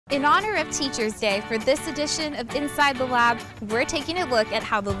In honor of Teachers Day, for this edition of Inside the Lab, we're taking a look at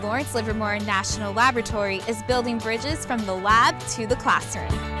how the Lawrence Livermore National Laboratory is building bridges from the lab to the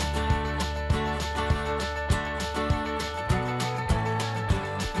classroom.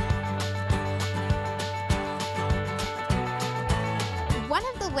 One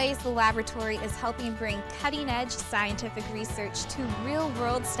of the ways the laboratory is helping bring cutting-edge scientific research to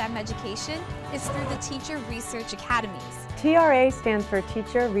real-world STEM education is through the Teacher Research Academies. TRA stands for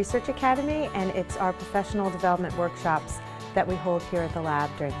Teacher Research Academy, and it's our professional development workshops that we hold here at the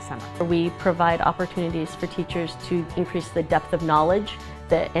lab during the summer. We provide opportunities for teachers to increase the depth of knowledge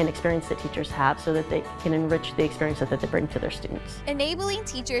and experience that teachers have so that they can enrich the experience that they bring to their students. Enabling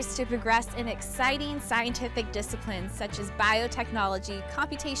teachers to progress in exciting scientific disciplines such as biotechnology,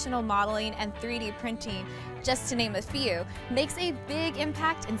 computational modeling, and 3D printing, just to name a few, makes a big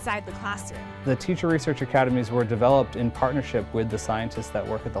impact inside the classroom. The Teacher Research Academies were developed in partnership with the scientists that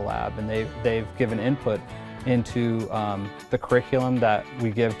work at the lab, and they've given input into the curriculum that we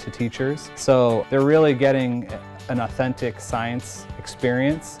give to teachers. So they're really getting an authentic science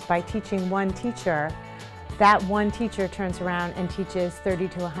experience. By teaching one teacher, that one teacher turns around and teaches 30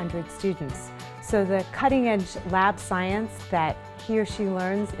 to 100 students. So the cutting-edge lab science that he or she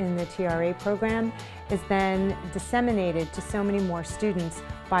learns in the TRA program is then disseminated to so many more students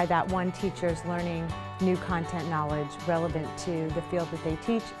by that one teacher's learning new content knowledge relevant to the field that they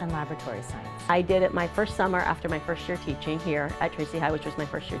teach and laboratory science. I did it my first summer after my first year teaching here at Tracy High, which was my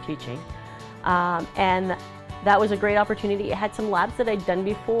first year teaching. And that was a great opportunity. It had some labs that I'd done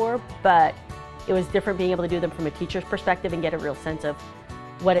before, but it was different being able to do them from a teacher's perspective and get a real sense of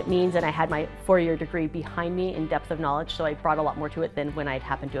what it means. And I had my four-year degree behind me in depth of knowledge, so I brought a lot more to it than when I'd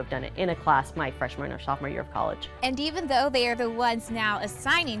happened to have done it in a class my freshman or sophomore year of college. And even though they are the ones now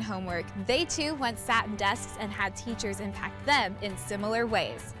assigning homework, they too once sat in desks and had teachers impact them in similar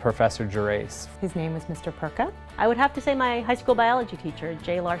ways. Professor Gerace. His name was Mr. Perka. I would have to say my high school biology teacher,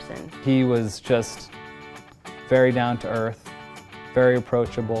 Jay Larson. He was just very down to earth, very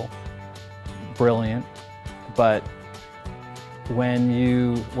approachable, brilliant, but when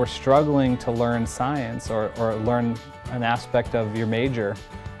you were struggling to learn science or learn an aspect of your major,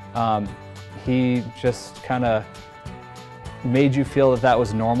 he just kind of made you feel that that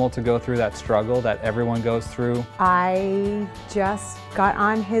was normal to go through that struggle that everyone goes through. I just got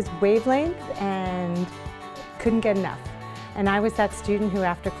on his wavelength and couldn't get enough. And I was that student who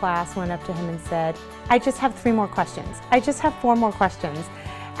after class went up to him and said, I just have 3 more questions. I just have 4 more questions.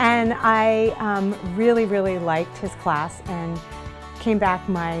 And I really, really liked his class and came back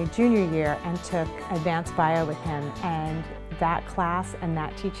my junior year and took advanced bio with him. And that class and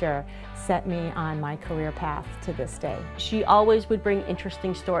that teacher set me on my career path to this day. She always would bring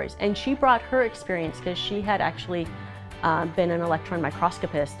interesting stories, and she brought her experience because she had actually been an electron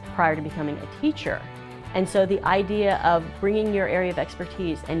microscopist prior to becoming a teacher. And so the idea of bringing your area of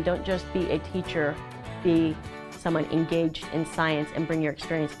expertise and don't just be a teacher, be someone engaged in science and bring your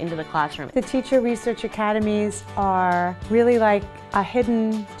experience into the classroom. The Teacher Research Academies are really like a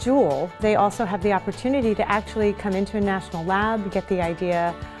hidden jewel. They also have the opportunity to actually come into a national lab, get the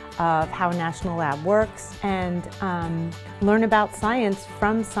idea of how a national lab works, and learn about science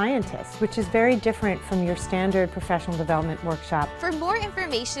from scientists, which is very different from your standard professional development workshop. For more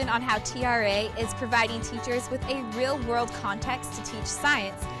information on how TRA is providing teachers with a real-world context to teach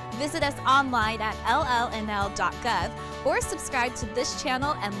science, visit us online at LLNL.gov or subscribe to this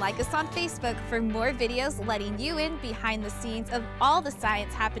channel and like us on Facebook for more videos letting you in behind the scenes of all the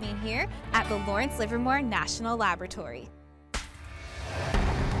science happening here at the Lawrence Livermore National Laboratory.